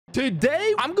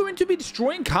Today, I'm going to be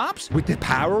destroying cops with the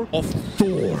power of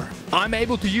Thor. I'm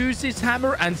able to use this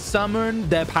hammer and summon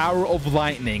the power of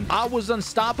lightning. I was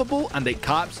unstoppable and the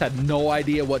cops had no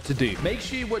idea what to do. Make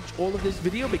sure you watch all of this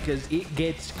video because it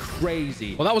gets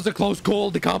crazy. Well, that was a close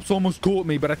call. The cops almost caught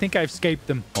me, but I think I escaped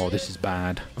them. Oh, this is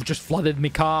bad. I've just flooded my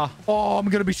car. Oh, I'm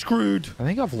going to be screwed. I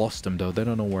think I've lost them, though. They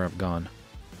don't know where I've gone.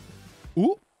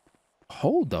 Ooh.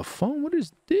 Hold the phone. What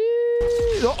is this?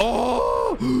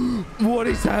 Oh, what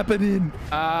is happening?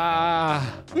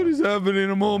 What is happening?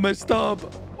 I'm all messed up.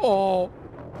 Oh,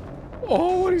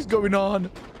 what is going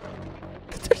on?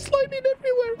 There's lightning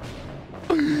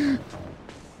everywhere.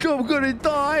 I'm gonna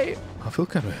die. I feel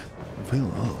a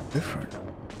little different.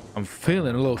 I'm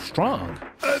feeling a little strong.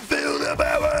 I feel the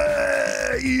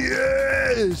power.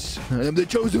 Yes, I am the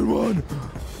chosen one.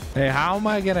 Hey, how am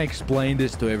I gonna explain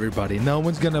this to everybody? No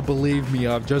one's gonna believe me.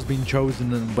 I've just been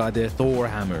chosen by the Thor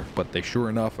hammer, but they sure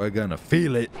enough are gonna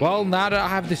feel it. Well, now that I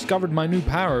have discovered my new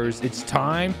powers, it's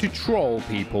time to troll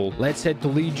people. Let's head to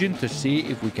Legion to see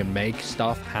if we can make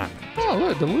stuff happen. Oh,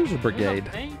 look, the loser brigade.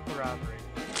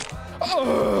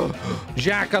 Oh,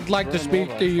 Jack, I'd like to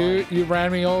speak to you. You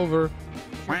ran me over.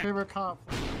 Your favorite cop.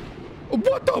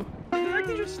 What the?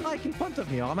 You're just like in front of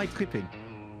me, or am I tripping?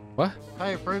 What?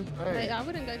 Hey, friend. Hey. I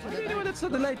wouldn't go to What are the you doing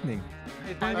outside the lightning?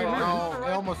 Hey, no,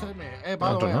 they almost hit me. Hey,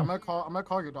 by the way, I'm gonna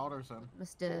call your daughter soon.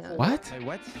 Mr. What? Hey,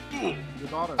 what? Your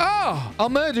daughter. Oh, I'll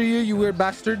murder you, you weird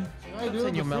bastard. Hey, dude,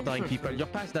 Saying you're the murdering secret. people. You're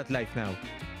past that life now.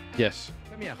 Yes.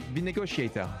 Come here, be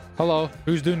negotiator. Hello.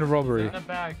 Who's doing the robbery? In the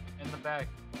back.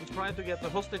 He's trying to get the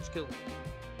hostage killed.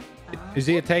 Is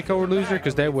he a takeover loser?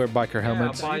 Because they wear biker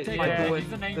helmets. Yeah,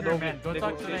 he's an angry man. Go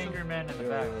talk to the angry man in the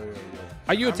back.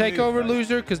 Are you a takeover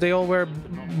loser? Because they all wear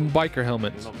biker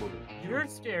helmets. You're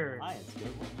scared.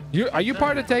 Are you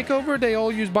part of takeover? They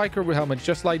all use biker helmets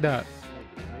just like that.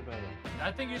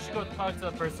 I think you should go talk to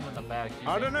the person in the back.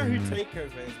 I don't know who Takeover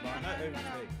is, but I know who Take.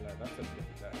 That's a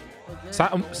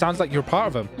different guy. Sounds like you're part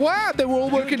of them. Wow, they were all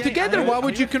working together. Why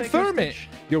would you confirm it?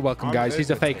 You're welcome, guys.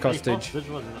 He's a fake hostage.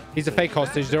 He's a fake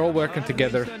hostage. They're all working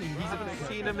together. Haven't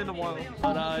seen him in a while.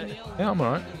 Yeah, I'm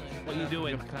alright. What are you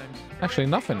doing? Actually,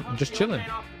 nothing. I'm just chilling.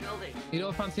 You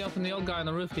don't fancy helping the old guy on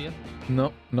the roof, do you?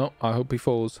 No. I hope he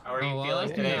falls. How are you feeling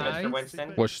today, Mr.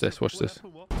 Winston? Watch this.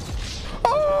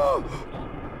 Oh!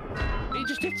 He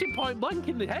just hits him point blank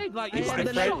in the head. Like, he's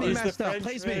the lightning master.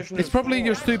 Praise me. It's probably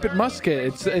your stupid musket.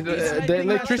 It's the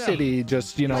electricity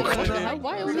just, you know.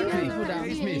 Why are we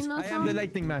Praise me. I am the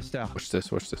lightning master. Watch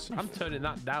this. I'm turning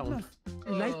that down.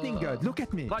 Lightning god, look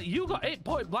at me. Like, you got hit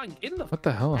point blank in the What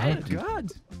the hell head. happened?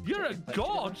 God. You're a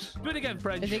god. Do it again,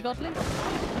 French. Is he godly?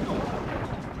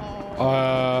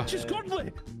 Just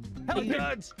godly. Help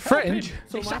him. French?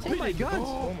 So Oh my god.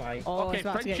 Oh my. Oh, Okay, he's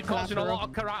about to French, get you're causing a lot of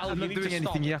I'm karate. You not need doing to anything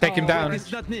stop. here. Take him down.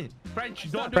 It's not me.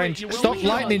 French, don't do it. French, You will stop be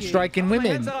lightning shot. striking My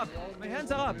women. hands are up. My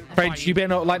hands are up. French, you better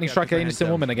not lightning strike an innocent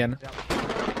woman again.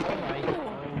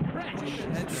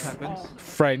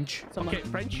 French. Okay,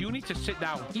 French, you need to sit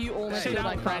down. You almost Sit look down,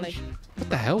 like French. Farley. What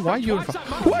the hell? Why are you on fire?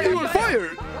 Why are you on fire?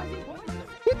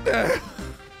 What the?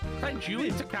 French, you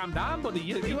need to calm down, buddy.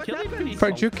 You're killing people.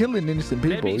 French, you're killing innocent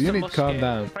people. Maybe it's You the need to calm musket.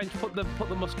 down. French, put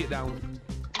the musket down.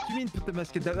 What do you mean put the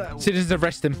musket down? Citizens,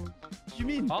 arrest him. What do you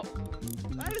mean? Oh,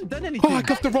 I haven't done anything. Oh, I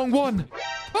got the wrong one.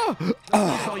 Oh.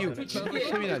 Saw you. he's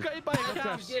Criminal. got hit by a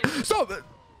car. Stop it.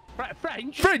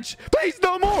 French. French, please,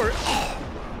 no more.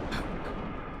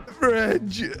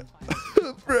 French.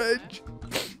 French.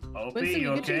 Opie,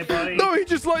 you okay, buddy? No, he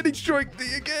just lightning struck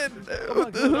me again.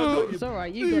 What the hell? It's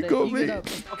alright, you got it. You got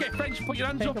it. Okay, French, put your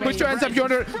hands up. Put your hands up, you're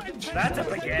under. That's a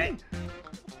baguette.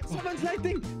 Someone's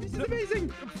lighting. This is amazing.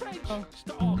 French.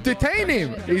 Stop. Detain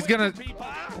him. He's gonna.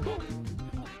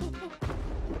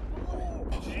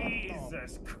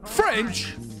 Jesus Christ.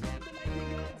 French.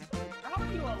 How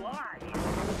are you alive?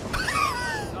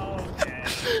 Okay.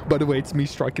 By the way, it's me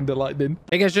striking the lightning.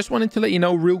 Hey guys, just wanted to let you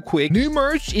know real quick. New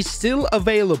merch is still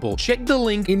available. Check the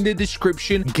link in the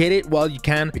description. Get it while you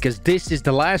can because this is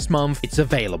the last month it's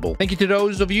available. Thank you to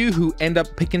those of you who end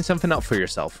up picking something up for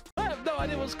yourself. I have no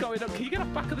idea what's going on. Can you get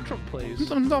off back of the truck,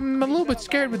 please? I'm a little bit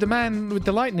scared with the man with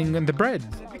the lightning and the bread.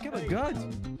 Become a god.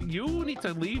 You need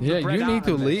to leave. Yeah, the bread you need out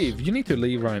to of this. leave. You need to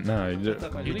leave right now. You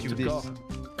need to go.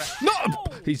 No!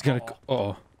 He's gonna...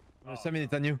 Oh. 5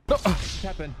 minutes on you. No. What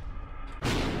happened?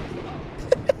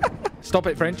 Stop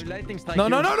it, French. Lightning strike No, you.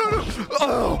 no, no, no, no.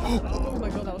 Oh! Oh my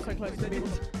god, that was so close to me.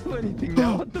 Do anything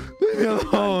now. Leave me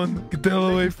alone. Get the hell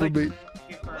away from me.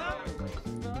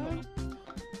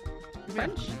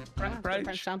 French? French.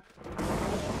 French jump.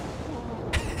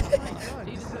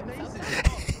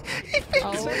 He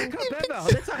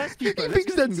Let's arrest people. He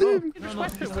thinks that's him.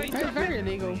 Very, very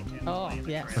illegal. Oh,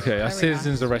 yes. Okay, our Very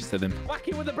citizens arrested him. Whack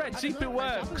it with the bread, see if it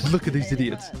works. Look at these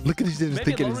idiots. Look at these idiots Maybe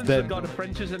thinking it's Lawrence dead. has got a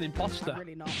French as an imposter.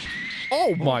 Really not.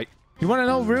 Oh my. You want to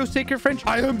know real secret French?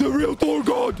 I am the real Thor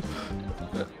god.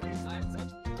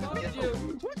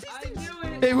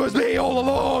 It was me all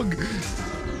along.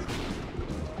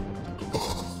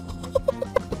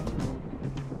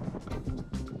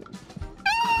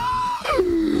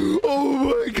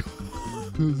 Oh my god.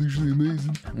 That was actually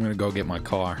amazing. I'm going to go get my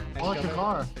car. I like your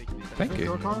car. Thank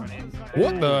Your you. car?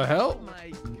 What the hell?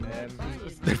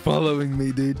 They're following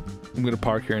me, dude. I'm going to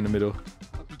park here in the middle.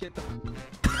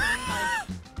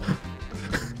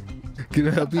 Can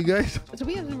I help you guys? So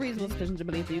we have a reasonable suspicion to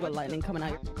believe that you got lightning coming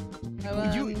out.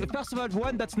 So, First of all,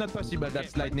 one, that's not possible.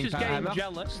 That's lightning Just getting hammer.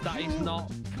 jealous that he's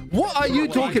not. What are you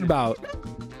talking about?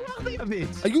 Worthy of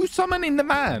it. Are you summoning the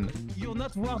man? You're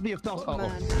not worthy of Thor.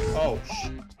 man. Oh,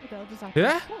 What the hell just happened?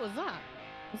 Yeah? What was that?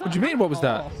 What do you mean, what was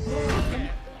that? Oh.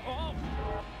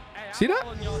 Hey, See I'm that? all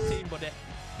on your team, buddy.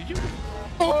 Did you?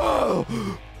 Oh!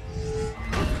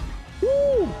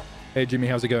 Woo! Hey, Jimmy,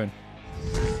 how's it going?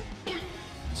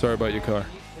 Sorry about your car.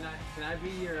 Can I be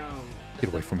your Get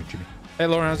away from me, Jimmy. Hey,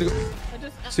 Lauren, how's it going? I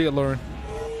just... See you, Lauren.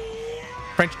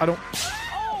 French, I don't...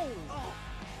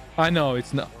 I know,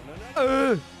 it's not...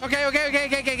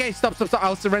 Okay. Stop.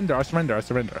 I'll surrender. I surrender.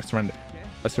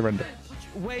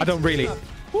 Wait, I don't really... stop.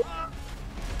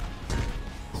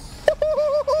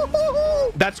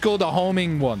 That's called a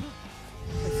homing one.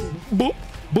 Boop.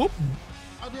 Boop.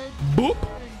 I did. Boop.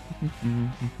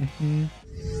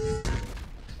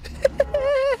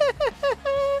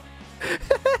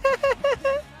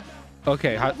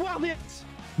 Okay. Worthy it.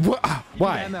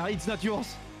 Why? Hammer, it's not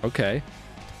yours. Okay.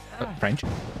 French.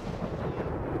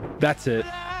 That's it.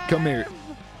 Come here.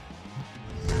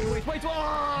 Wait.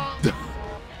 Oh!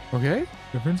 Okay.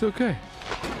 Everything's okay.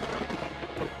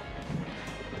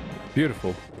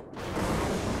 Beautiful.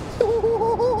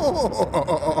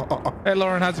 Hey,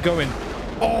 Lauren, how's it going?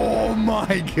 Oh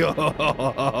my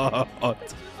god.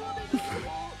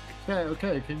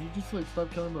 Okay. Can you just like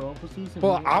stop killing the officers?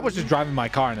 Well, I was just driving my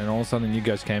car and then all of a sudden you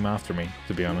guys came after me,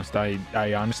 to be honest. I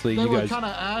honestly, They you were guys... trying to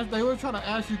ask. They were trying to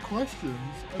ask you questions.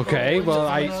 Okay, well,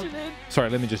 Sorry,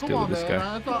 let me just Come deal on, with this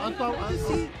man. guy. I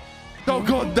thought. Oh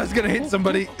god, that's gonna hit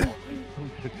somebody. He's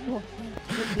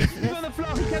on the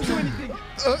floor. He can't do anything.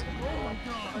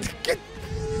 Get...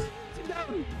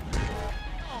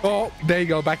 Oh, there you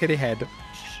go, back of the head.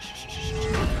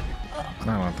 I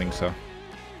don't think so.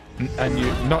 And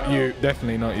you, not you,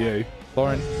 definitely not you.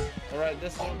 Lauren. all right.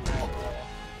 This one.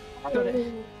 Got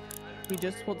it. We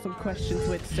just want some questions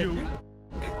with Sid.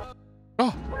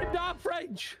 Oh, Bring down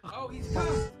French. Oh, he's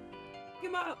gone.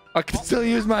 Come on. I can still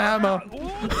use my hammer.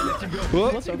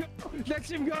 Whoops. Let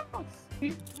him go.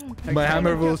 My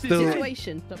hammer will still...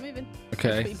 Situation. Stop moving.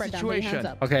 Okay. Put your bread down, put your hands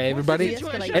up. Okay, everybody.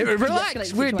 De-escalate. Hey, relax.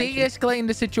 De-escalate the We're situation. de-escalating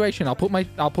the situation. I'll put my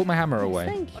hammer away.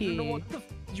 Thank I don't know you. what the f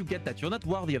did you get that. You're not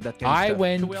worthy of that kind of I stuff.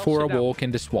 went we all for a sit down? walk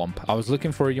in the swamp. I was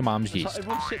looking for your mom's yeast.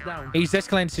 Everyone sit down. He's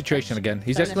escalating the situation again.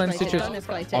 He's Don't escalating the escalate it, situation. don't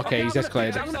escalate it. Okay, he's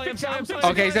escalated. I'm sorry.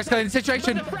 Okay, he's escalating the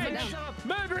situation.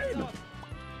 Murder him.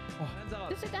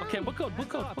 Just sit down. Okay, we're good.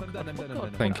 I'm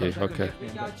done. Thank you. Okay. We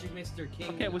got you, Mr. King.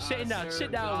 Okay, we're sitting down.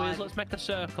 Sit down, Wiz. Let's make a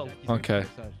circle. Okay.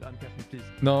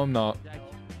 No, I'm not.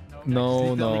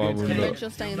 No, I will French, not. you're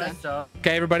staying there.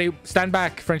 Okay, everybody, stand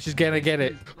back. French is gonna get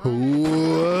it.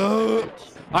 Ooh.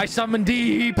 I summon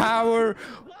the power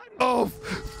of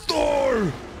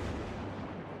Thor.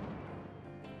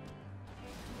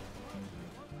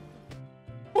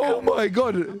 Oh my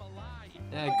god.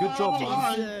 Yeah, good job,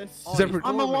 man. Jesus.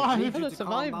 I'm alive. How to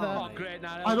survive Oh, that? great.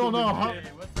 Now, I don't know. How...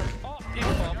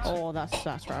 Oh, that's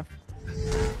rough.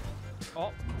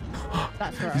 Oh,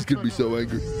 That's rough. He's gonna be so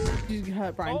angry. You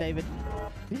hurt Brian David.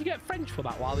 did you get French for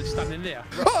that while he's standing there?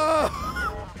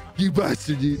 Ah! You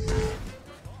bastard, you.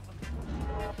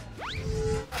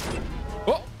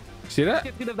 Oh, see that?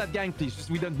 Get rid of that gang, please. Just,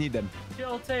 we don't need them.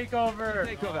 He'll take over.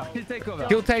 Take over. He'll take over.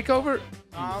 He'll take over.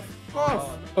 Of course.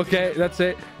 Okay, that's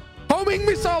it. Homing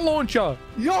missile launcher.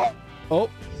 Yo. Oh.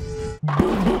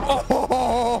 Boom, boom.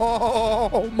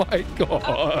 Oh my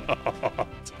god.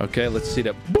 Okay, let's see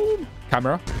that. Boom.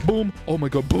 Camera. Boom. Oh my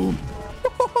god. Boom.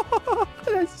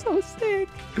 That's so sick.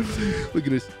 Look at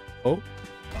this. Oh.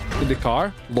 In the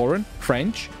car. Lauren.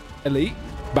 French. Elite.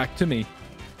 Back to me.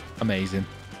 Amazing.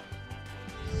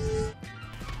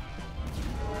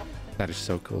 That is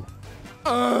so cool.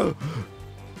 Oh.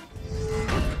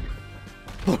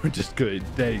 Lauren just good.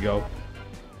 There you go.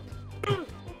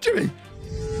 Jimmy.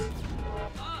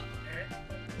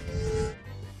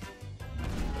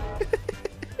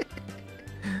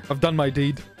 I've done my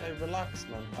deed. Hey, relax,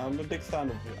 man. I'm a big fan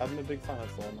of you. I'm a big fan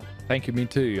of Thor, man. Thank you, me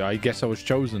too. I guess I was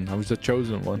chosen. I was the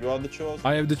chosen one. You are the chosen.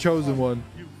 I am the chosen one.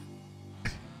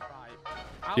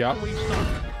 Yeah.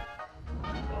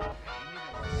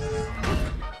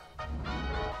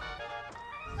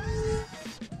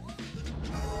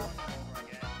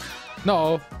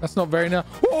 No, that's not very nice.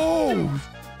 Oh!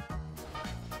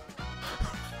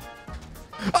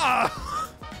 Ah!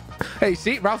 Hey,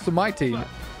 see, Ralph's on my team.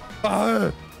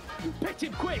 Ah! Pick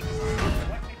him quick.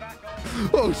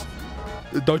 Oh,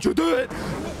 don't you do it!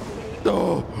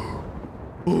 Oh,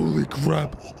 holy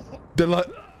crap! They're like,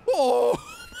 oh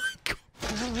my god!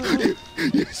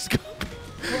 You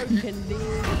Broken knee.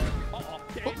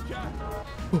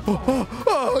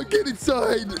 oh, get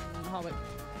inside! Hobbit.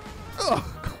 Oh,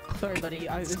 Sorry, buddy.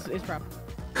 It's crap.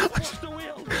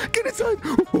 get inside!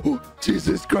 Oh,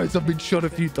 Jesus Christ! I've been shot a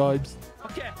few times.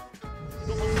 Okay.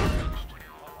 No.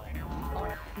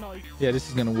 Yeah, this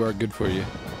is gonna work good for you.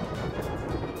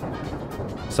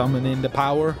 Summon in the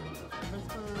power.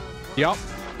 Yup.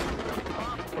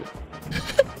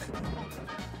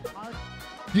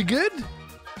 You good?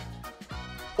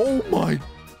 Oh my.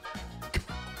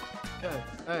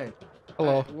 Hey.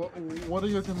 Hello. Hey, what are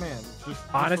your demands? Just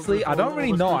Honestly, I don't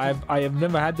really know. I have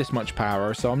never had this much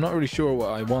power, so I'm not really sure what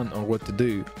I want or what to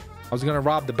do. I was gonna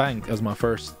rob the bank as my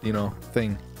first, you know,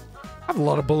 thing. I have a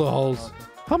lot of bullet holes.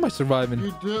 How am I surviving?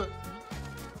 You do.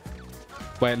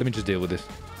 Wait, let me just deal with this.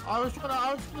 I was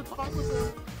trying to talk with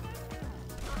him.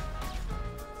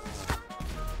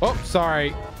 Oh,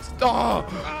 sorry. Oh,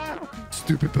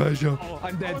 stupid Persia. Oh,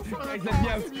 I'm dead. Guys, let me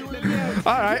out. Let me out.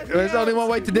 All right, there's only one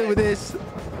way to deal with this.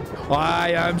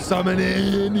 I am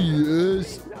summoning.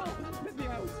 Yes.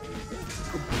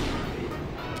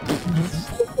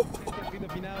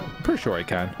 Pretty sure I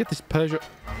can. Get this Persia.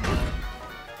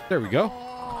 There we go.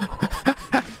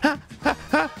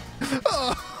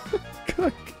 Oh,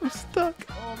 God, I'm stuck.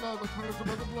 Oh no, the car's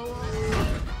about to blow up.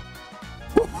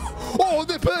 Oh,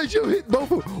 the Persia hit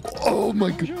both of them. Oh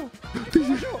my God.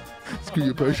 Screw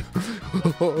you, Persia.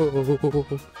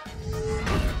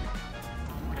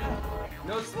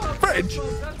 French.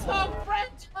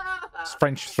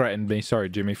 French threatened me. Sorry,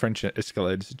 Jimmy. French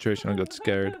escalated the situation. I got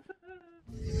scared.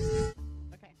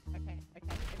 Okay.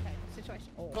 Situation.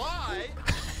 Oh. Why?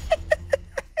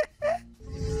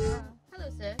 Hello,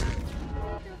 sir.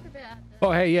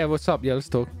 Oh, hey, yeah. What's up? Yeah, let's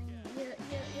talk.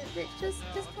 Rich, just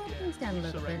calm things down a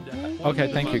little bit.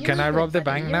 Okay, thank you. Can I rob the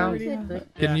bank now?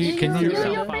 Can you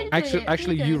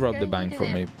actually you rob the bank for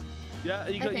me? Yeah,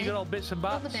 you got all bits and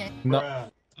bats.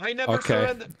 No. I never Okay.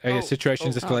 surrendered. Hey, the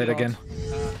situation's escalated again.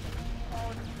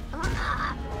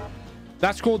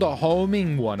 That's called a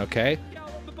homing one, okay?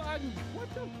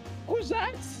 Who's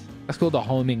that? That's called a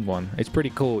homing one. It's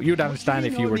pretty cool. You'd understand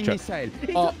if you were just.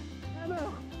 Oh.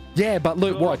 Yeah, but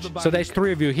look, watch. So there's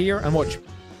 3 of you here, and watch.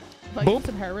 Like Boop.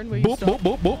 some heroin where you Boop, stop.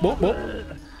 boop, boop, boop, boop,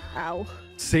 boop. Ow.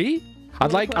 See?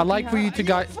 I'd like for you to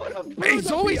guys.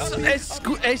 It's always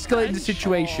escalating the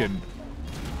situation.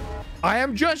 I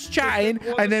am just chatting,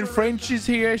 and then French is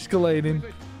here escalating.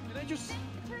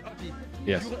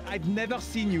 Yes. I've never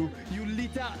seen you. You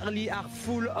literally are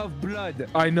full of blood.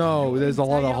 I know. There's a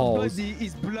lot of holes. Body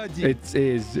is bloody. It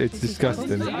is. It's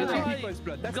disgusting.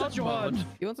 That's not your blood.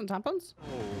 You want some tampons?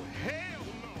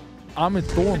 I'm in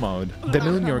Thor mode. The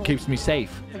Mjolnir keeps me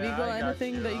safe. Have you got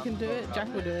anything that you can do it?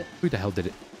 Jack will do it. Who the hell did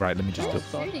it? Right, let me just look.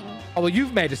 Shooting. Oh, well,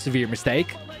 you've made a severe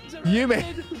mistake. You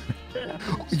made...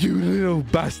 You little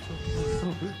bastard.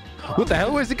 What the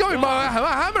hell? Where's it going? My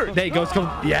hammer! There it goes.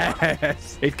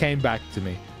 Yes! It came back to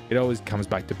me. It always comes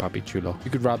back to Papi Chulo.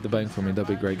 You could rob the bank for me. That'd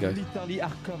be great, guys. You literally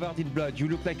are covered in blood. You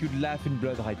look like you'd laugh in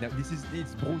blood right now.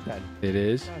 It's brutal. It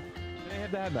is. Can I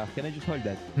have the hammer? Can I just hold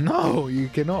that? No, you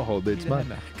cannot hold it. It's mine.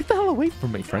 Get the hell away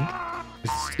from me, friend.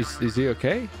 Is he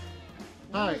okay?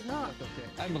 Hi.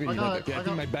 I'm really not okay. I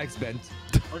think my back's bent.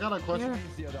 I got a question.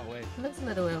 It's the other way. Looks a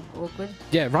little awkward.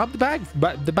 Yeah, rob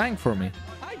the bank for me.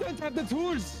 I don't have the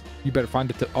tools. You better find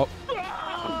it. Oh.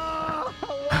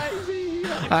 Why is he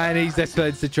here? And he's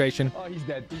escalated the situation. Oh, he's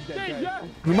dead. He's dead. Guys.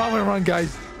 We might want to run,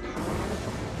 guys.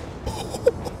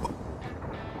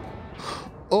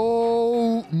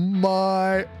 Oh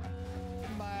my.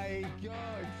 My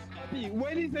God.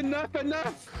 When is enough?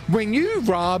 When you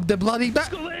rob the bloody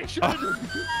bank.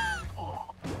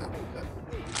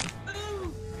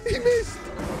 He missed.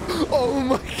 Oh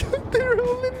my God. They're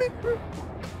all in there.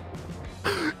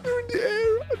 They're in the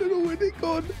air. I don't know where they're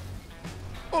gone.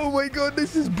 Oh my God.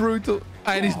 This is brutal.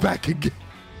 And he's back again.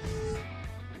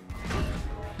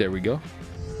 There we go.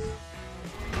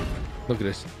 Look at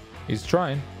this. He's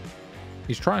trying.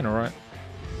 He's trying, all right.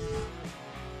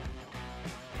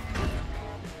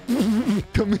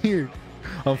 Come here.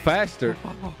 I'm faster.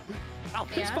 I'll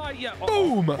fist fight you.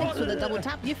 Boom. Thanks for the double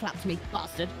tap. You flapped me,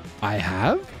 bastard. I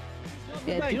have?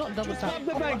 Yeah, do not double tap. Rob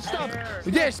the bank, stop.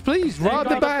 Yes, please. Rob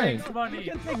the bank.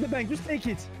 You can take the bank, just take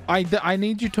it. I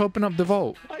need you to open up the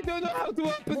vault. I don't know how to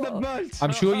open the vault.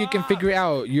 I'm sure you can figure it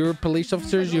out. You're police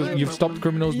officers. You've stopped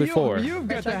criminals before. You've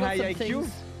got a high IQ.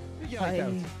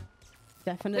 I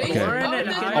definitely.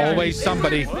 Okay. Always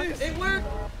somebody. It worked.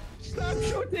 Stop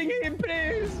shooting him,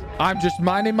 please. I'm just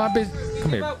minding my business.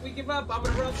 Come here. We give up. I'm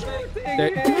gonna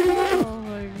roleplay. Oh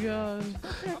my god.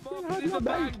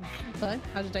 So,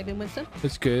 how's your day been, Winston?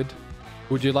 It's good.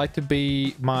 Would you like to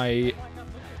be my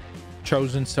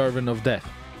chosen servant of death?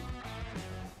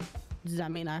 Does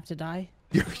that mean I have to die?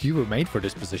 You were made for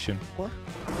this position. What?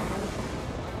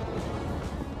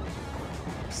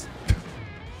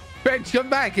 French, come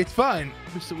back. It's fine.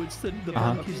 Mr. Winston, the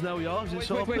bank is now yours.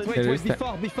 It's open. Wait.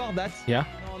 Before that. Yeah.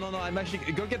 No. I'm actually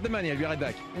go get the money. I'll be right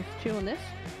back. Let's chew on this.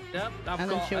 Yep, I've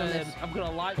And then chew on this. got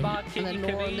a light bar kit And you then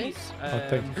can more on eat. this.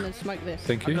 thank And then smoke this.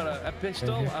 Thank you. I've got a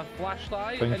pistol, a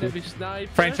flashlight, Thank and you. a bit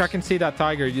sniper. French, I can see that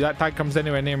tiger. That tiger comes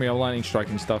anywhere near me, I'm lightning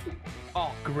striking stuff.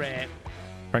 Oh, great.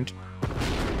 French.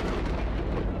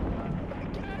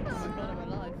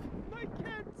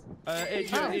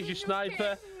 Here's your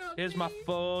sniper. Here's my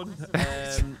phone.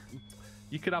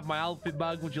 You can have my outfit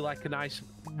bag. Would you like a nice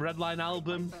Redline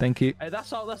album? Thank you.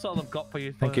 That's all I've got for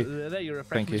you. Thank you. There, you're a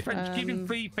Thank you. French, give him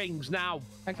 3 things now.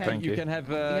 Okay. Thank you. You can have.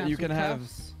 You can have.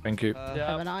 Thank you.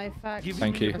 Have an eye fact. Give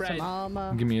Thank me you. Have some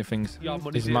armor. Give me your things. Your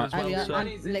money's Is in my- as well, And, sir.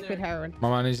 and liquid heroin. My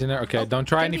money's in there. Okay, don't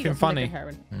try Thank you, anything got some funny.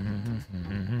 liquid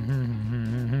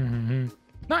heroin.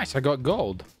 Nice, I got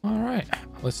gold. All right,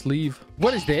 let's leave.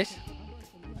 What is this?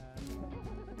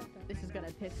 This is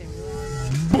gonna piss him.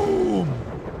 Boom!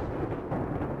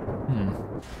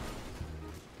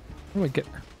 How do I get?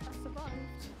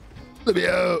 Let me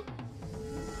out!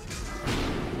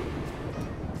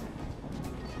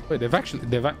 Wait,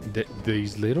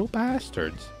 these little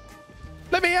bastards.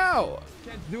 Let me out!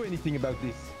 Can't do anything about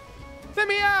this. Let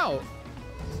me out!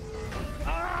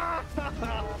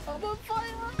 I'm on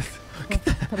fire!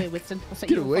 Come here, Winston. I'll set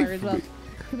Get you on away fire as from well. me.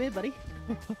 Come here, buddy.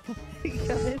 Come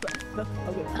here, buddy. No,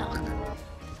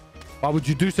 Why would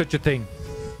you do such a thing?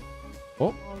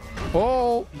 Oh,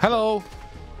 oh, hello,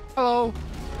 hello.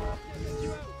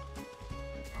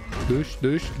 Douche,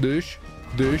 douche, douche,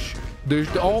 douche, douche.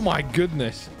 Oh my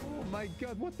goodness. Oh my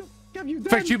god, what the f have you done?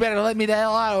 French, you better let me the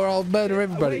hell out or I'll murder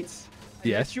everybody. Wait. I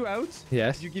Yes. let you out.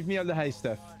 Yes. You give me all the high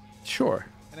stuff. Sure.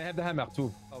 And I have the hammer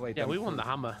too. Oh wait. Yeah, I'm we full. want the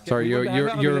hammer. Sorry, we want the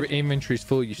hammer, your we let- inventory's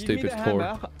full, you Give me stupid the Thor.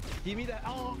 hammer. Give me the.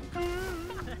 Oh.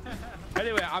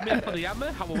 Anyway, I'm here for the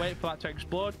hammer. I will wait for that to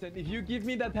explode. Then if you give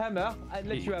me that hammer, I'll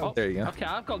let you out. There you go.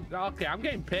 Okay, I'm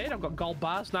getting paid. I've got gold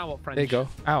bars now. What French? There you go.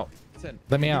 Out. Listen,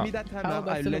 Let me give out. me that How hammer,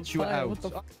 about I'll full let of you fire? out. What the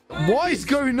What is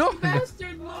going on?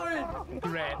 Bastard Lauren.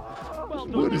 Great. Well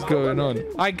done. What is going on?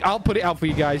 I'll put it out for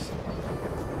you guys.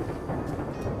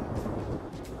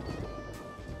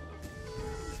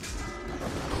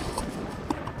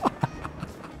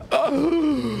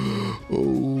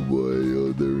 Oh my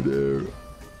god, they're there.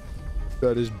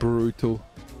 That is brutal.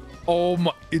 Oh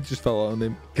my, it just fell on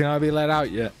him. Can I be let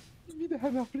out yet? Give me the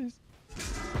hammer, please.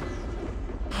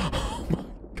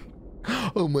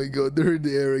 Oh my god, they're in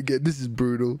the air again. This is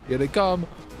brutal. Here they come.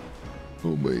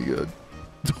 Oh my god.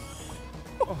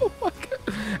 Oh my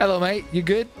god. Hello, mate. You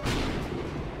good?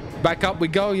 Back up we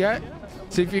go, yeah?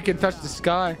 See if you can touch the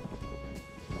sky.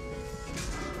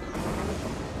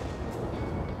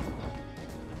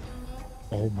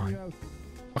 Oh my.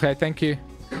 Okay, thank you.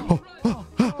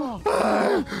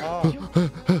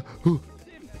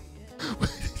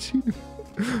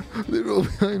 They're all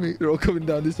behind me. They're all coming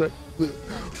down this way. There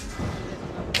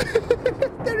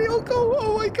they all go.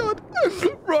 Oh my god.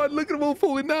 Run, look at them all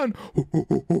falling down.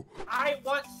 I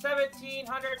want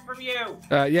 1,700 from you.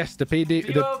 Yes, the PD.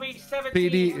 You The owe me 1,700.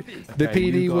 PD. The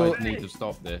PD will. need to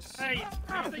stop this. Hey,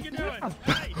 how are you doing?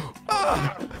 Hey.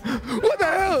 What the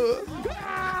hell?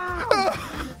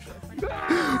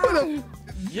 What the?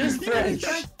 Yes, French.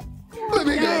 Let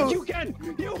me go. You can.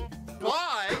 You.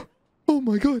 Why? Oh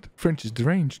my god. French is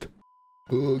deranged.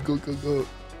 Oh, go, go, go.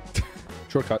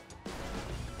 Shortcut.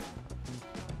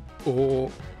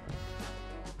 Oh.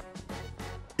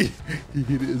 He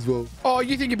hit it as well. Oh,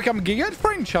 you think you become a gigant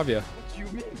French, have you? What do you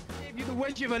mean? Give you the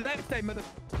wedge of a lifetime, mother.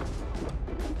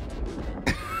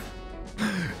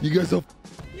 You guys are.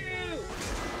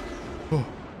 Oh.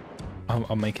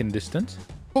 I'm making distance.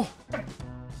 Oh.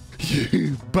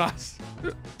 You bass.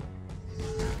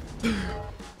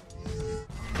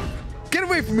 Get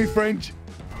away from me, French.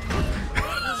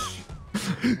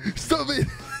 Stop it.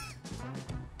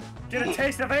 Get a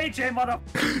taste of AJ, mother.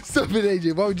 Stop it,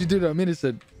 AJ. Why would you do that? I'm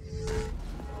innocent.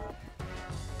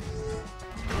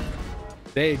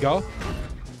 There you go.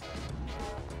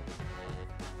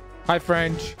 Hi,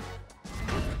 French.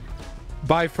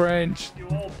 Bye, French. You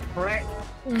old prick.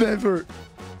 Never.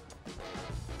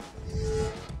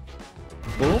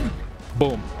 Boom.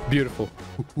 Boom. Beautiful.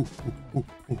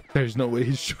 There's no way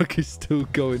his truck is still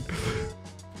going.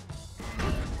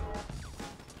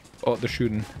 Oh, they're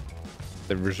shooting.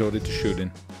 They've resorted to shooting.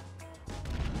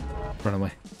 Run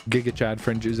away. Giga Chad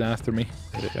French is after me.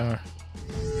 There they are.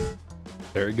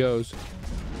 There it goes.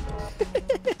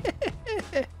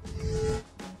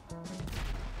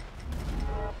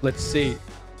 Let's see.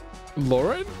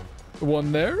 Lauren?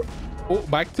 One there. Oh,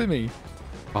 back to me.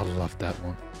 I love that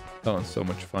one. That one's so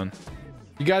much fun.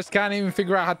 You guys can't even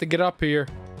figure out how to get up here.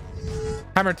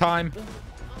 Hammer time.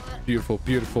 Beautiful,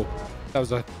 beautiful. That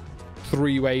was a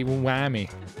three-way whammy.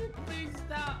 Please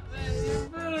stop, man. You're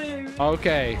bullying me.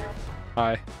 Okay.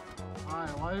 Hi.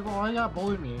 Alright, why you gotta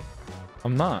bully me?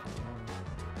 I'm not.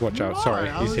 Watch You out. are, Sorry,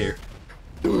 I he's was- here.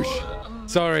 Douche.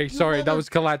 Sorry, sorry. That was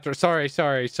collateral. Sorry,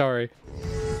 sorry, sorry.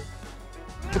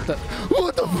 What the?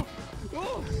 What the?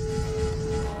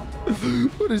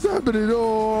 What is happening?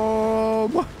 Oh,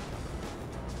 my.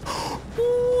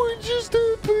 Oh, it just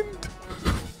happened.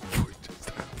 What just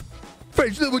happened?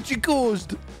 French, look what you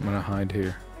caused. I'm gonna hide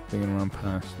here. They're gonna run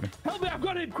past me. Help me! I've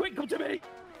got him! Quick, come to me!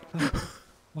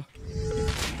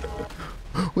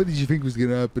 What did you think was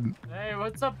gonna happen? Hey,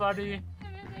 what's up, buddy?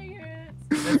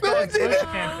 No, Let's it's go it. bush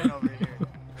camping over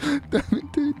here. Damn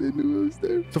it, dude. They knew I was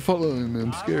there. So following me.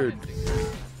 I'm scared.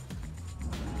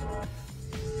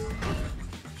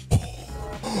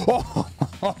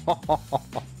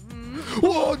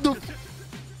 What the?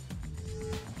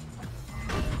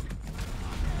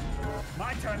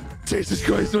 My turn. Jesus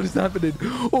Christ, what is happening?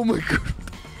 Oh my God.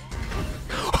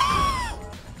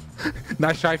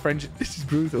 Nice try, French. This is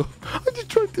brutal. I just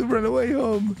tried to run away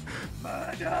home.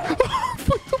 Murder.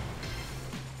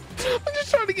 I'm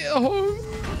just trying to get home.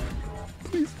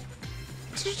 Please.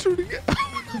 Just trying to get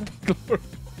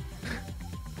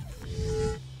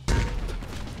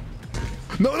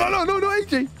No, no, no, no, no,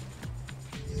 AJ.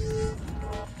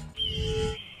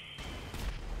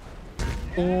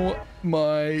 Oh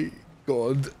my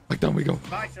God. Like, down we go.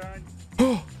 My turn.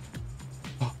 Oh,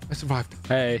 I survived.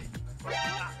 Hey.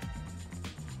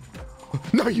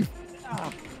 No, you.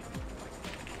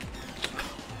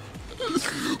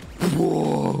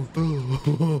 Whoa.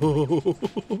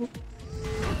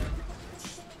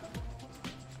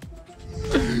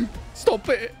 Stop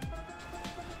it.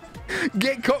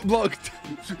 Get cut blocked.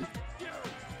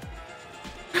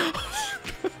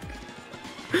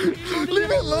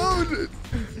 Leave it alone.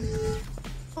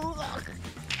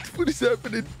 What is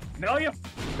happening? No, you.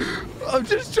 I'm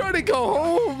just trying to go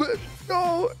home.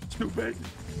 No. Stupid.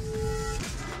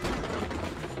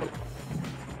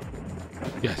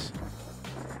 Yes.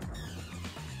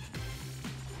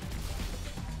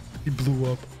 He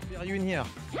blew up. Are you in here?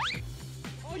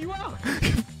 Oh, you are.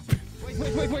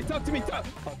 Wait. Talk to me. Talk.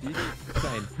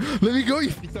 Fine. Let me go,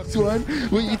 you swan.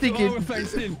 What you thinking? Oh, fine,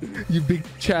 still. You big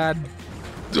Chad.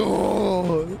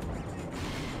 Oh.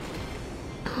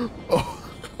 Oh.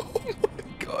 Oh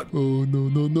my God. Oh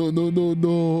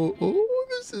no. Oh,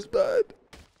 this is bad.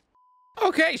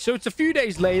 Okay, so it's a few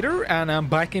days later, and I'm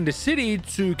back in the city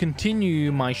to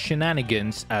continue my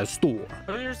shenanigans as Thor.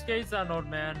 Put your skates on, old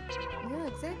man. Yeah,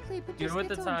 exactly. Put Get your with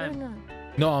the skates on, time. going on.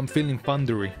 No, I'm feeling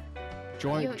thundery. You-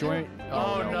 Join.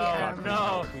 Oh, yeah.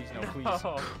 no. Please, no, please.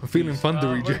 No. I'm feeling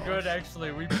thundery. We're good,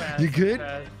 actually. We passed. You we good?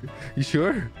 passed. You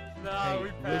sure? No, Hey, we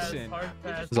passed. listen. Hard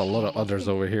pass. There's a lot of others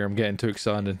over here. I'm getting too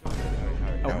excited.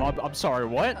 Oh, I'm sorry,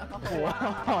 what?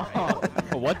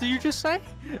 What did you just say?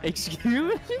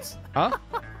 Excuse? Huh?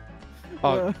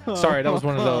 Oh, sorry. That was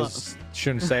one of those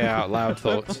shouldn't say out loud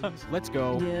thoughts. Let's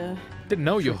go. Yeah. Didn't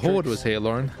know your horde was here,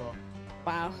 Lauren.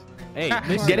 Wow. Hey, Get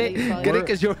listen, it? Get it?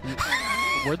 Because you're...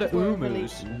 we're the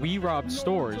Umus. We rob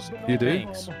stores. You do?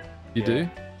 Banks. You do?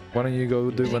 Why don't you go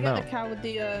do Did you one get now? the cow with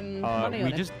the money on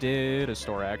We it? just did a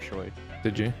store, actually.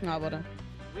 Did you? No, I wouldn't.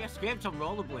 We escaped some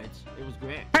rollerblades. It was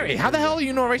great. Harry, how the hell are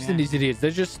you not arresting these idiots?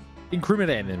 They're just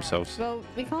incriminating themselves. Well,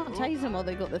 we can't tase them while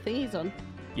they got the thingies on.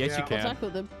 Yes, you We'll can. tackle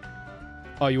them.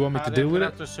 Oh, you want me to deal with it?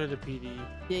 have to sue the PD.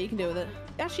 Yeah, you can deal with it.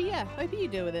 Actually, yeah. Hope you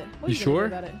deal with it. What You are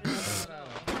gonna do sure? About it?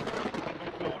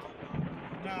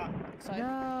 So,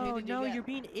 who did you get? you're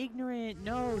being ignorant.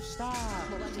 No, stop.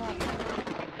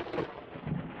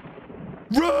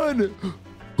 Run!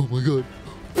 Oh my God.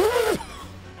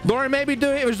 Lauren made me do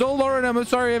it. It was all Lauren. I'm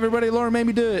sorry, everybody. Lauren made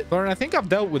me do it. Lauren, I think I've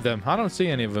dealt with them. I don't see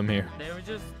any of them here.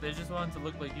 They just wanted to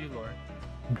look like you, Lauren.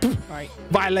 Right.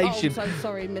 Violation. Oh, I'm so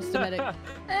sorry, Mr. Medic. Oh,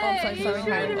 I'm so sorry,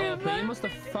 Harry. But you must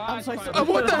have I'm so sorry.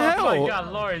 What the hell? Oh my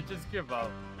god, Lori, just give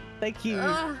up. Thank you.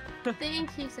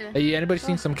 Thank you, sir. Hey, anybody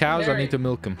seen some cows? I need to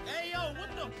milk them. Hey, yo, what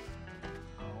the?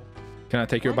 Can I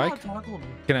take your bike?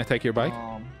 Can I take your bike?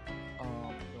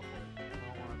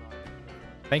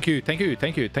 Thank you, thank you,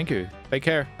 thank you, thank you. Take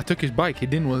care. I took his bike. He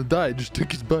didn't want to die. I just took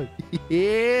his bike.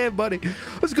 Yeah, buddy.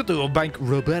 Let's go to a bank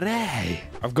robbery.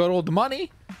 I've got all the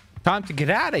money. Time to get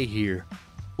out of here.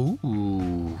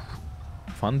 Ooh.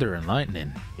 Thunder and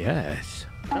lightning. Yes.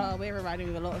 We were riding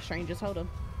with a lot of strangers. Hold on.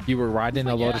 You were riding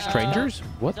a lot of strangers?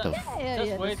 What the?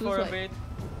 Just wait for a bit.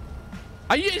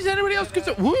 Are you? Is anybody else?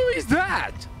 Who is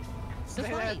that?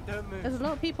 There's a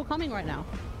lot of people coming right now.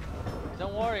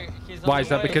 Don't worry. Why is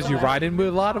that? Because you're riding with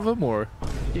a lot of them, or?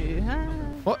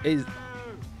 What is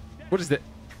it?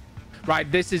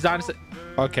 Right. This is honestly.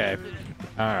 Okay.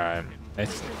 All right.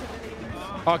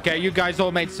 Okay. You guys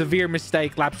all made severe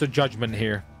mistake. Lapse of judgment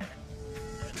here.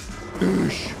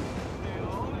 Oosh.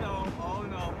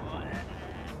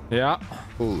 Yeah.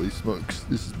 Holy smokes.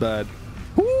 This is bad.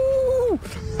 Woo!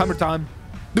 Hammer time.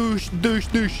 Douche, douche,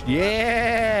 douche.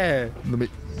 Yeah. Let me.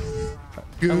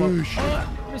 Goosh.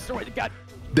 Mr. White, God.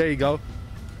 There you go.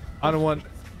 I don't want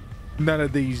none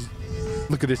of these.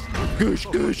 Look at this. Goosh,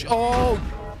 goosh. Oh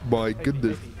my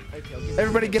goodness.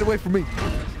 Everybody get away from me.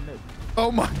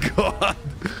 Oh my god.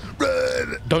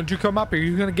 Run. Don't you come up here.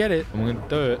 You're going to get it. I'm going to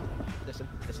do it.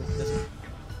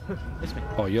 Listen.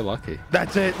 Oh, you're lucky.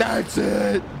 That's it. That's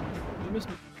it. You missed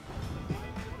me.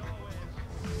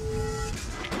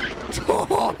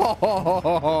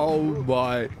 Oh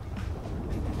my.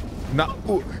 No,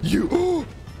 you.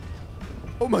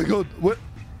 Oh my god. What?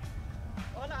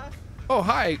 Hola. Oh,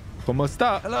 hi. ¿Cómo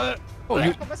está? Hello. Oh,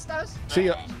 you. ¿Cómo estás? See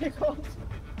ya.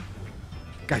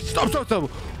 Guys, stop. Can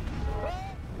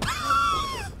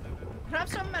I have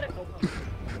some medical?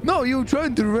 No, you're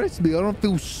trying to arrest me. I don't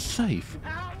feel safe.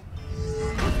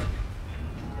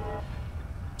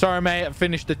 Sorry, mate. I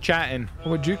finished the chatting.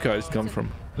 Where'd you guys come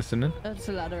from? Listening? That's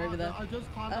a ladder over there. I just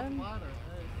climbed up the ladder.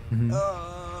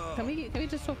 Can we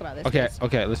just talk about this? Okay, please?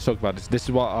 okay. Let's talk about this. This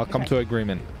is what I'll come to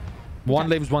agreement. One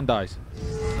lives, one dies.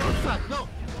 No.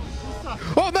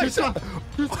 Oh, nice. You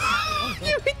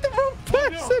hit the wrong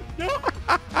person.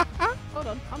 Hold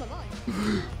on, I'm alive.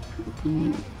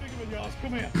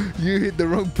 Come here. You hit the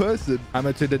wrong person.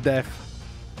 Hammer to the death.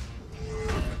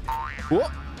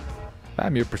 What?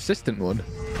 Damn, you're a persistent one.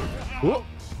 Whoa.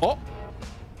 Oh.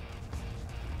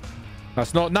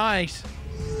 That's not nice.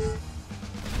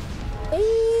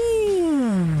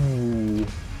 Ooh.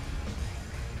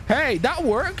 Hey, that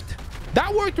worked.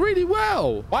 That worked really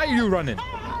well. Why are you running?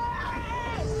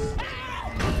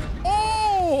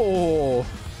 Oh.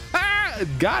 Ah,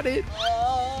 got it.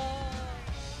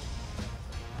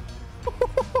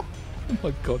 Oh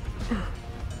my god.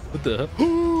 What the hell?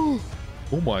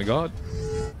 Oh my god.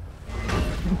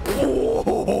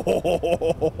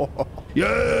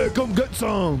 Yeah, come get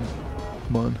some.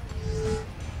 Come on.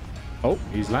 Oh,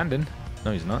 he's landing.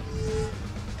 No, he's not.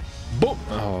 Boom.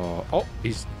 Oh,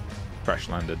 he's crash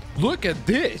landed. Look at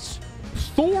this.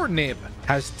 Thor Nib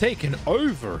has taken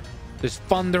over. There's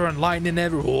thunder and lightning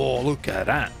everywhere. Oh, look at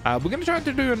that. We're going to try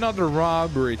to do another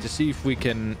robbery to see if we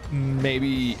can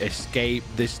maybe escape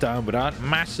this time without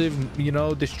massive,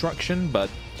 destruction.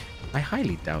 But I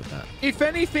highly doubt that. If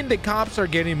anything, the cops are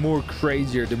getting more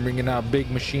crazier. They're bringing out big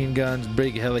machine guns,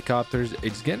 big helicopters.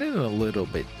 It's getting a little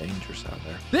bit dangerous out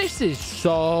there. This is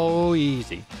so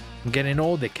easy. I'm getting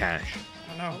all the cash.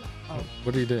 Oh, no. Oh,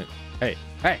 what are you doing? Hey,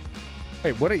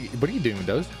 what are you doing with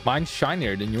those? Mine's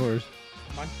shinier than yours.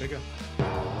 Mine's bigger.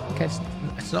 Okay,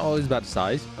 it's not always about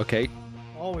size. Okay.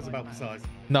 Always about the size.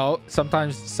 No,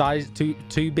 sometimes size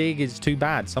too big is too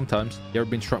bad. Sometimes. You ever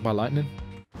been struck by lightning?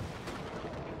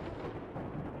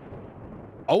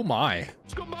 Oh my.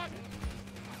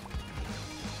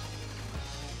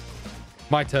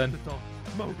 My turn.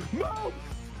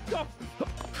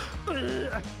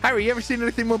 Harry, you ever seen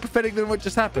anything more pathetic than what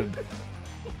just happened?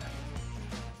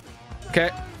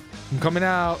 Okay. I'm coming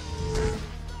out.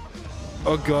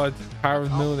 Oh god. Power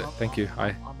of mill. Thank you.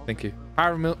 Hi. Thank you.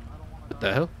 Power of mill. What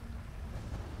the hell?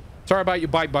 Sorry about your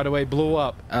bike, by the way. Blew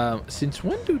up. Since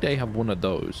when do they have one of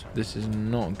those? This is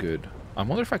not good. I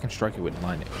wonder if I can strike it with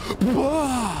lightning.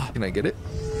 Can I get it?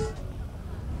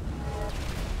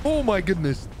 Oh my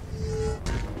goodness.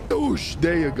 Doosh.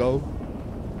 There you go.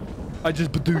 I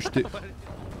just badooshed it.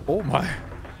 Oh my.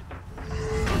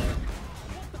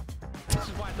 This is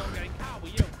why I don't get in car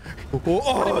with you.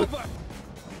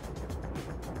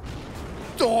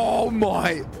 Oh, oh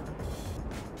my.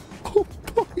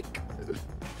 Oh my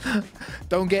god.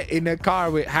 Don't get in a car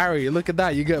with Harry. Look at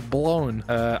that. You get blown.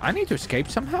 I need to escape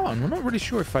somehow. I'm not really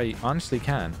sure if I honestly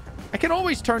can. I can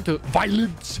always turn to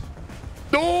violence.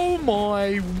 Oh,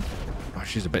 my. Oh,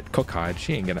 she's a bit cockeyed.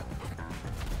 She ain't gonna.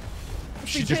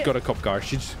 She just got a cop car.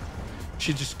 She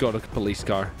just got a police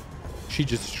car. She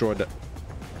just destroyed it.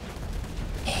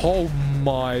 Oh,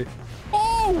 my.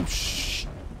 Oh, shh.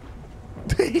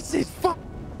 This is fuck.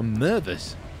 I'm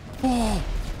nervous. Oh.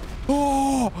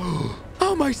 Oh.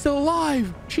 How am I still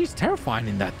alive? She's terrifying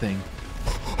in that thing.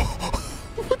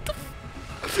 What the?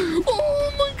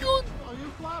 Oh my god. Are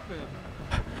you clapping?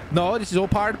 No, this is all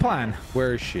part of the plan.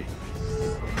 Where is she?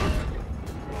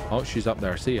 Oh, she's up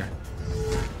there. I see her.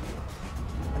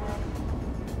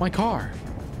 My car.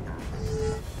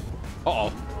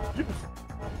 Uh-oh.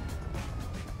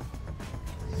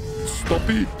 Stop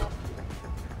it.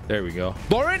 There we go.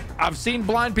 Lauren, I've seen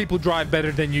blind people drive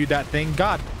better than you, that thing.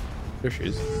 God. There she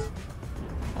is.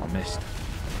 Oh, missed.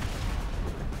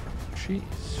 She's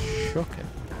shocking.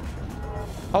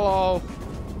 Hello.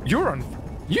 You're on.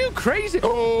 You crazy.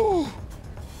 Oh.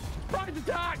 Right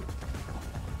attack.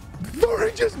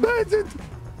 Lauren just meant it.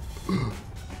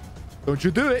 Don't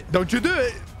you do it. Don't you do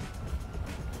it.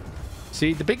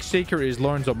 See, the big secret is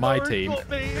Lauren's on my team.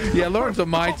 Yeah, Lauren's on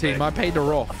my team. I paid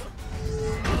her off.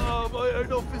 Oh, my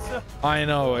own officer. I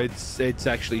know. It's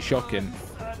actually shocking.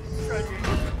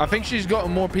 I think she's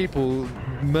gotten more people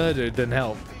murdered than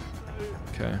help.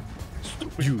 Okay.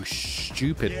 You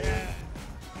stupid. Yeah.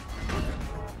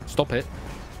 Stop it.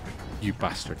 You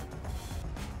bastard.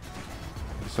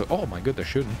 So, oh my god, they're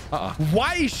shooting.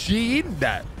 Why is she in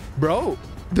that? Bro,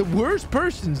 the worst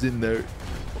person's in there.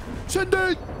 Send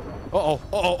it.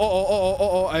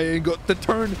 Uh-oh. I ain't got the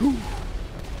turn.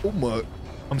 Oh my.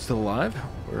 I'm still alive.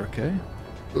 We're okay.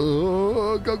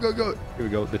 Oh, go. Here we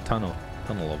go. The tunnel.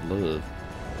 Tunnel of love.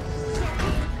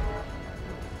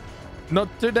 Not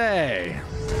today.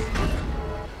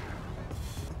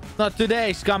 Not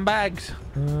today, scumbags.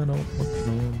 No.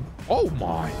 Oh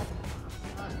my.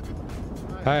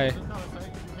 Hey.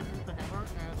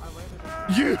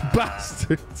 You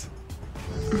bastard.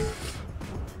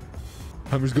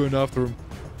 Hammer's going after him.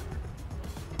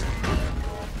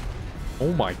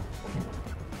 Oh my.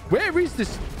 Where is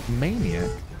this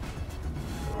maniac?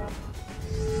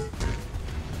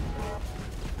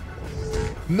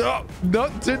 No,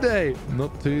 not today.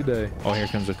 Not today. Oh, here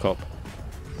comes a cop.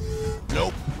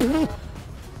 Nope.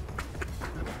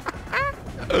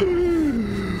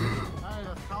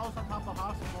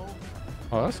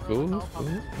 Oh, that's cool. That's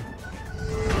cool.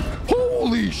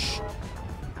 Holy sh!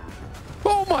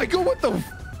 Oh my god, what the?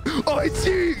 Oh, it's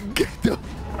you! Get the.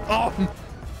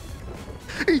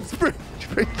 It's French.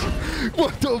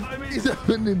 What the is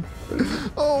happening?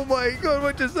 Oh my god,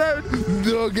 what just happened?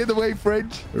 No, get away,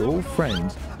 French. We're all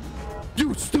friends.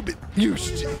 You stupid. You.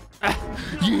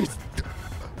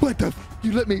 What the?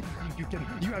 You let me.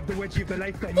 You have the wedgie of the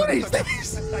lifetime. What is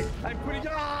this? I'm putting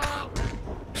it.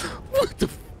 What the?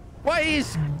 Why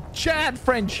is Chad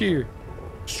French here?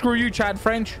 Screw you, Chad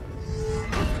French.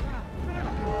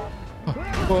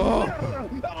 Oh.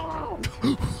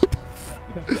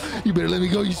 You better let me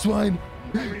go, you swine.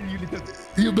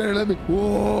 You better let me.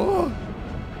 Whoa.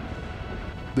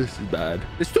 This is bad.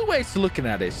 There's two ways to looking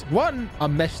at this. One,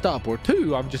 I'm messed up, or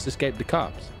two, I've just escaped the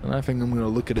cops. And I think I'm gonna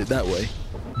look at it that way.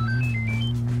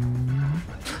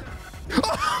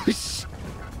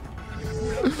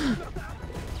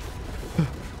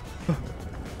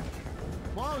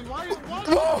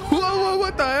 Oh, whoa,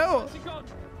 what the hell?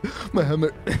 My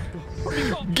hammer.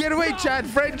 Get away, Chad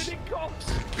French.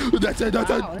 That's it.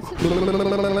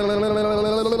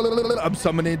 I'm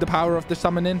summoning the power of the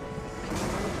summoning.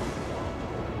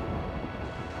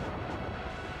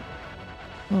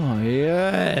 Oh,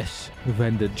 yes. We've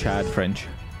ended Chad French.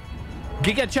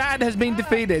 Giga Chad has been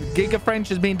defeated. Giga French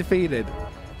has been defeated.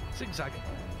 Zigzag.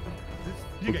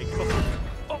 You get caught.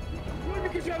 Oh,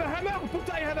 because you have a hammer. But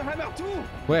I have a hammer too.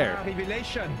 Where?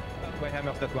 Revelation. My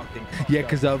hammer's not working. Yeah,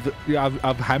 because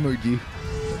I've hammered you.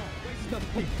 It's not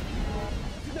working.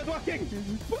 It's not working.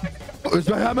 Where's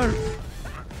my hammer?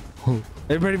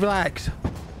 Everybody relax.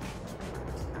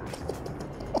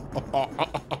 Oh my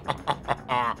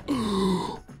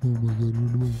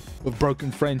god, with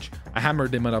broken French. I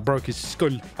hammered him and I broke his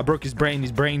skull. I broke his brain.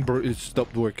 His brain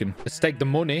stopped working. Let's take the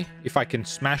money. If I can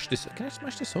smash this. Can I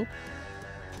smash this up?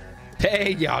 There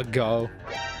you go.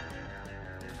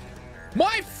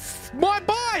 My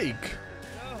bike!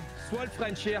 Swell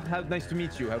French here. How nice to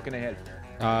meet you. How can I help?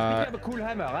 You have a cool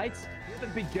hammer, right? You have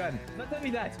a big gun. Not only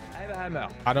that, I have a hammer.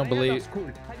 I don't believe. Cool.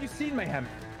 Have you seen my hammer?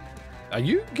 Are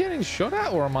you getting shot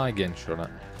at or am I getting shot at?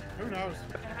 Who knows?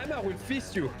 My hammer will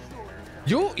fist you.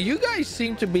 You guys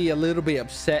seem to be a little bit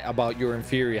upset about your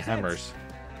inferior hammers.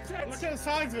 Look at the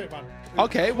size of it, man.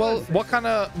 Okay, well, what kind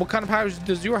of powers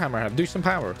does your hammer have? Do some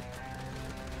power.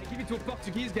 Give it to a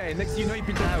Portuguese guy. Next thing you know, he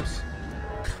built a house.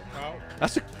 Oh.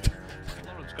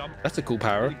 That's a cool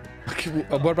power.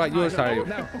 What about yours, Harry?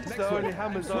 Now, the only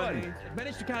hammers I need.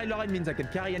 Manage to carry Lauren means I can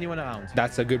carry anyone around.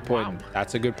 That's a good point. Wow.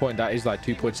 That's a good point. That is like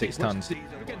 2.6 tons.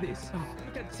 Look at this.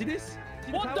 See this?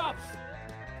 What the?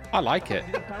 I like it.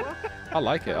 I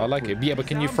like it. I like it. Yeah, but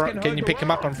can you pick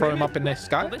him up and throw him up in the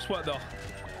sky? This work though.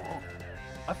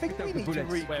 I think we need to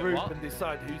regroup and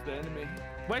decide who's the enemy.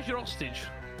 Where's your hostage?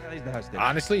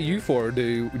 Honestly, you four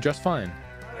do just fine.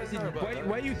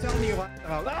 Why are you telling me you're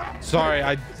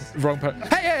Sorry, wrong person.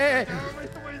 Hey!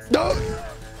 No!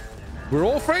 We're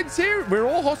all friends here. We're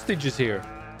all hostages here.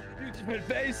 Beautiful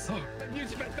face.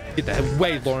 Beautiful face. Get the hell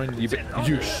away, Lauren. You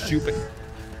stupid.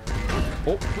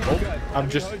 Oh, I'm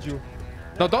just...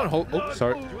 No, don't hold. Oh,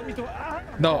 sorry.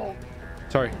 No.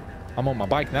 Sorry. I'm on my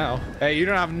bike now. Hey, you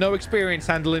don't have no experience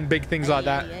handling big things like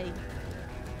that.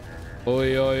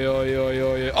 Oi, oi, oi, oi,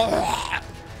 oi. Oh!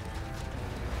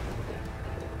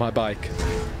 My bike.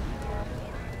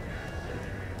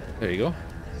 There you go.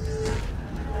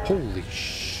 Holy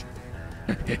sh!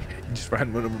 Just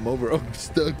ran one of them over. Oh, I'm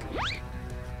stuck.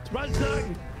 It's right stuck.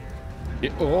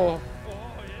 Yeah. Oh.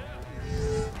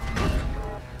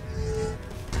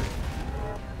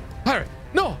 Harry,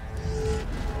 no!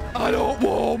 I don't.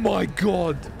 Oh my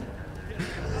god!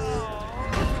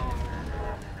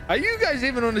 Are you guys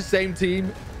even on the same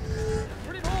team?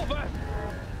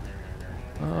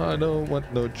 I don't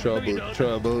want no trouble.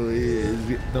 Trouble is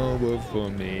no more for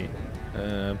me.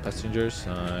 Passenger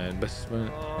side. Best friend.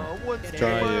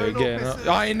 Try again.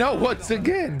 I know what's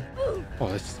again.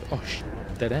 Oh, it's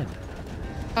dead end.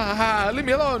 Aha! Leave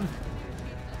me alone.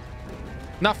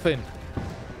 Nothing.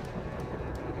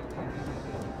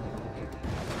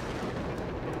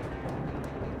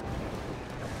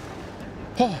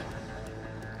 Oh.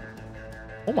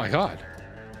 Oh my god.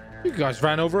 You guys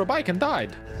ran over a bike and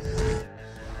died.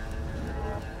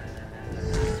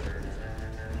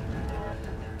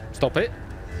 Stop it.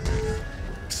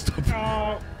 Stop.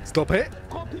 Oh. Stop it.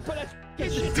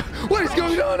 What is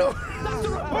going on?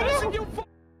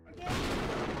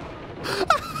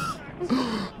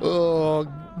 Oh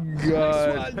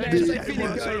god.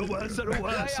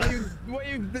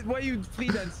 Why are you free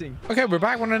dancing? Okay, we're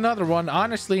back with another one.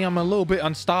 Honestly, I'm a little bit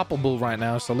unstoppable right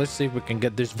now, so let's see if we can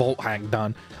get this vault hack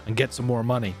done and get some more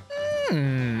money.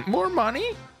 More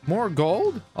money? More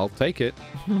gold? I'll take it.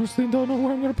 I honestly don't know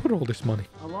where I'm gonna put all this money.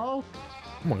 Hello?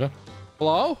 Oh my god.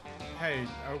 Hello? Hey,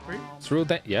 Opie. It's real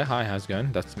day. Yeah, hi, how's it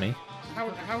going? That's me. How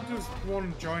does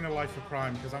one join a life of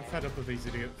crime? Because I'm fed up with these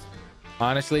idiots.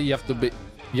 Honestly, you have to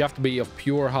be of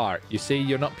pure heart. You see,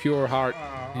 you're not pure heart.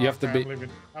 You have to be.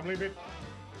 I'm leaving.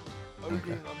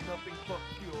 Okay.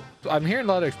 I'm hearing a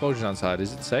lot of explosions outside.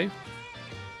 Is it safe?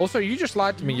 Also, you just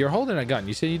lied to me. You're holding a gun.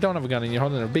 You said you don't have a gun and you're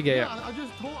holding a big AR. I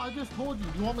just told you.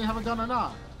 Do you want me to have a gun or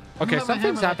not? Okay,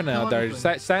 something's happening out there.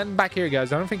 Stand back here,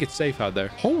 guys. I don't think it's safe out there.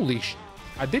 Holy sh...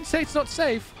 I did say it's not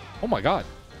safe. Oh my god.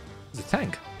 There's a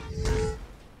tank.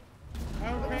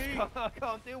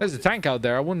 There's a tank out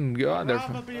there. I wouldn't go out there.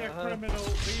 I've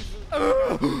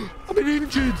been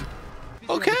injured.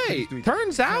 Okay,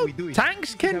 turns out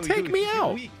tanks can take me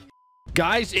out.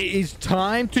 Guys, it is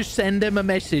time to send them a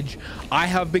message. I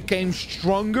have become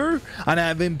stronger and I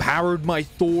have empowered my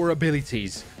Thor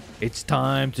abilities. It's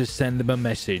time to send them a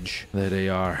message. There they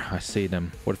are. I see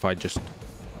them. What if I just...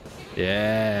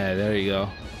 Yeah, there you go.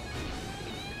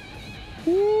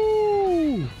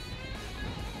 Woo!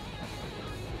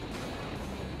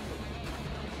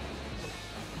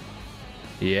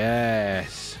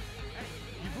 Yes.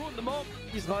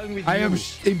 I am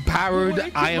empowered.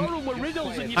 I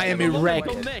am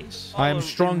erect. I am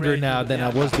stronger now than I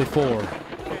was before.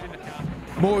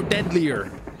 More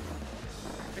deadlier.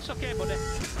 It's okay, buddy.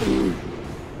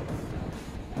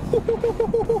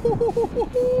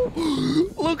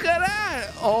 Look at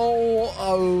that.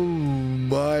 Oh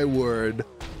my word.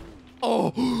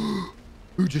 Oh,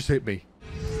 who just hit me?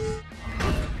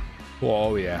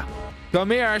 Oh yeah. Come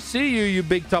here, I see you, you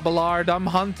big tubbalard. I'm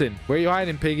hunting. Where are you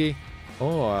hiding, piggy?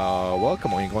 Oh,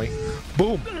 welcome, oink oink.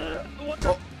 Boom.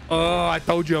 Oh, I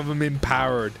told you I'm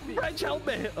empowered. French, help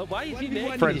me. Why is he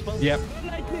naked? Friend, yep. No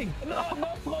lightning. No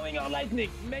throwing or lightning.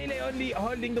 Melee only,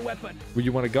 holding the weapon. Would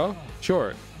you want to go?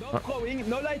 Sure. No throwing,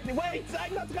 no lightning. Wait,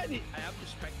 I'm not ready. I have to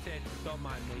spectate. Don't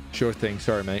mind me. Sure thing.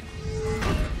 Sorry, mate.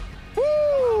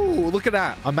 Woo! Look at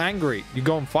that. I'm angry. You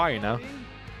go on fire now.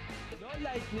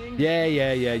 Yeah.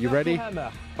 You ready?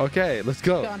 Okay, let's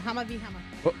go. Go on, hammer v hammer.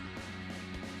 Oh.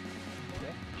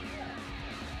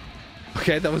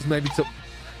 Okay, that was maybe some...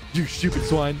 You stupid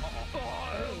swine.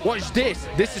 Watch this.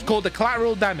 This is called the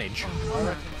collateral damage.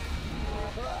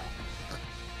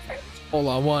 All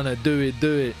I wanna do it,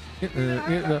 do it.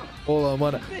 All I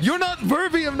wanna... You're not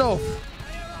worthy enough.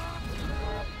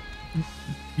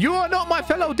 You are not my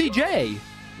fellow DJ.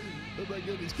 Oh my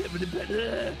God, he's Kevin in bed.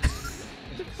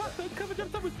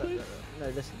 No,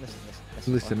 listen.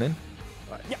 Listening.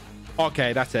 Right. Yeah.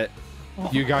 Okay, that's it.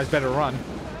 You guys better run.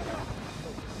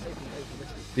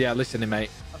 Yeah, listening,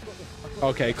 mate.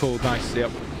 Okay, cool. Nice.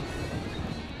 Yep.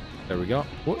 There we go.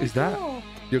 What is that?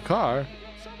 Your car?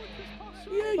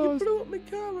 Yeah, you blew up my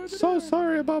car. So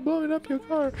sorry about blowing up your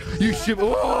car. You should...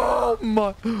 Oh,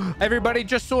 my... Everybody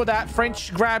just saw that.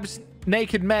 French grabs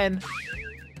naked men.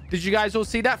 Did you guys all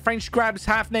see that? French grabs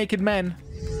half-naked men.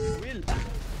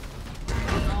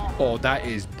 Oh, that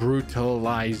is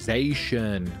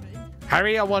brutalization.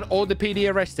 Harry, I want all the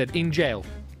PD arrested in jail,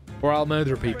 or I'll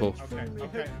murder people.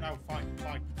 Okay, no, fine.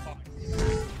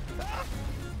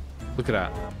 Look at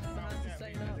that.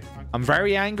 I'm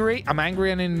very angry. I'm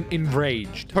angry and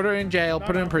enraged. Put her in jail,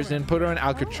 put her in prison, put her in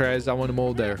Alcatraz. I want them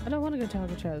all there. I don't want to go to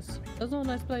Alcatraz. That's not a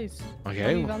nice place.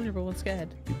 Okay. I'm vulnerable and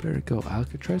scared. You better go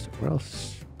Alcatraz, or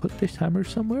else put this hammer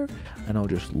somewhere and I'll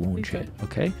just launch it,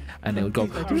 okay? And it'll go up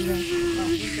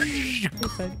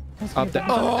there.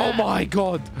 Oh my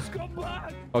God.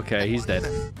 Okay, he's dead.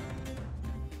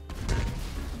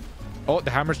 Oh,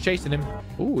 the hammer's chasing him.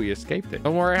 Oh, he escaped it.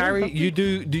 Don't worry, Harry. You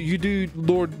do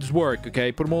Lord's work,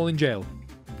 okay? Put them all in jail.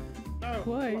 No.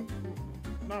 Why?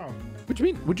 No. What do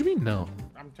you mean? What do you mean no?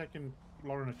 I'm taking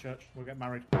Lauren to church. We'll get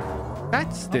married.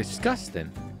 That's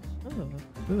disgusting. Oh.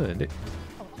 Good.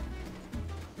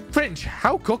 French,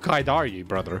 how cockeyed are you,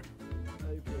 brother?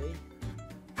 Okay.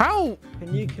 How?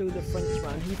 Can you kill the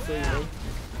Frenchman? He freed me.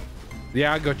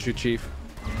 Yeah, I got you, Chief.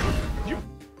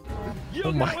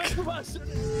 Oh my God.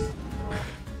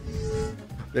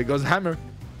 There goes hammer.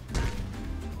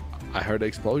 I heard an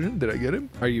explosion. Did I get him?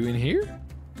 Are you in here?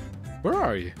 Where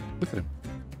are you? Look at him.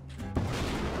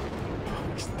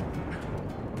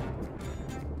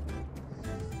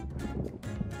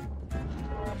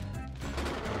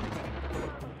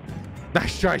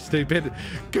 Nice try, stupid.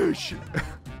 Goosh.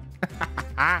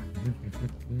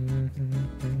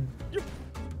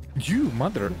 You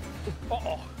mother.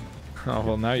 Oh,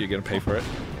 well, now you're gonna pay for it.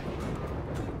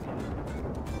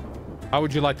 How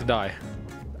would you like to die?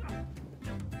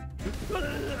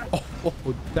 Oh,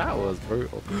 that was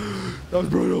brutal. That was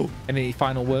brutal. Any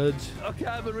final words? Okay,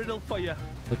 I have a riddle for you.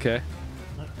 Okay.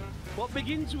 What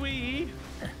begins with E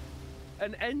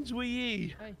and ends with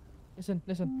E? Hey, listen.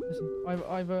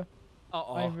 I've a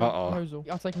Uh-oh. proposal.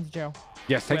 I'll take him to jail.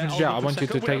 Yes, take him to jail. I want you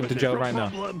to take him to jail right now.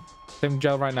 Take him to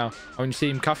jail right now. I want you to see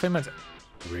him cuff him and...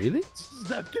 Really?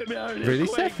 Steph, get me out of here, Really,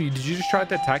 quick. Steph? Did you just try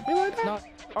to attack me like that? No,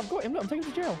 I've got him. Look, I'm taking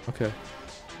him to jail. Okay.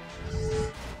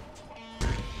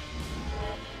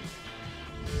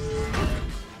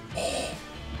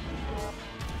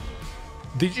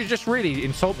 Did you just really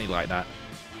insult me like that?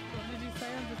 What did you say? I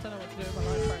just don't know what to do with my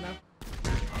life right now.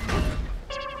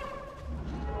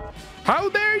 How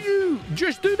dare you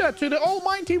just do that to the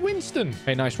almighty Winston?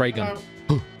 Hey, nice ray gun.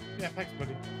 Yeah, thanks,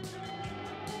 buddy.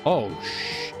 Oh,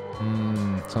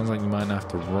 sounds like you might have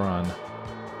to run.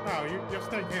 No, you're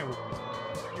staying here.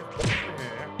 You're staying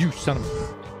here. You son of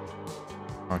a...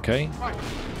 Okay. Right.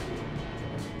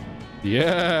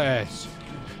 Yes.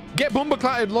 Get bomber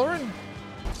clattered, Lauren.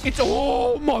 It's...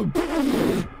 Oh, my...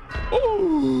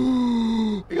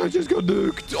 Oh, I just got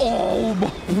nuked. Oh,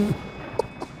 my...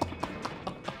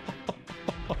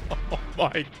 Oh,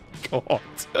 my God.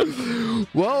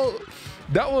 Well...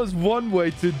 That was one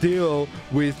way to deal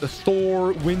with the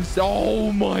Thor Winston.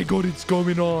 Oh my God, it's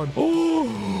going on.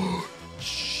 Oh,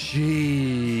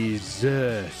 Jesus.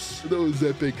 That was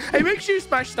epic. Hey, make sure you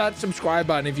smash that subscribe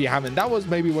button if you haven't. That was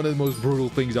maybe one of the most brutal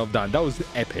things I've done. That was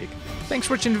epic. Thanks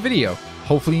for watching the video.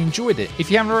 Hopefully you enjoyed it.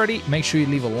 If you haven't already, make sure you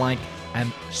leave a like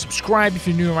and subscribe if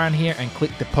you're new around here and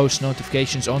click the post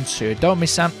notifications on so you don't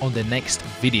miss out on the next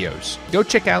videos. Go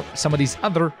check out some of these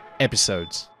other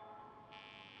episodes.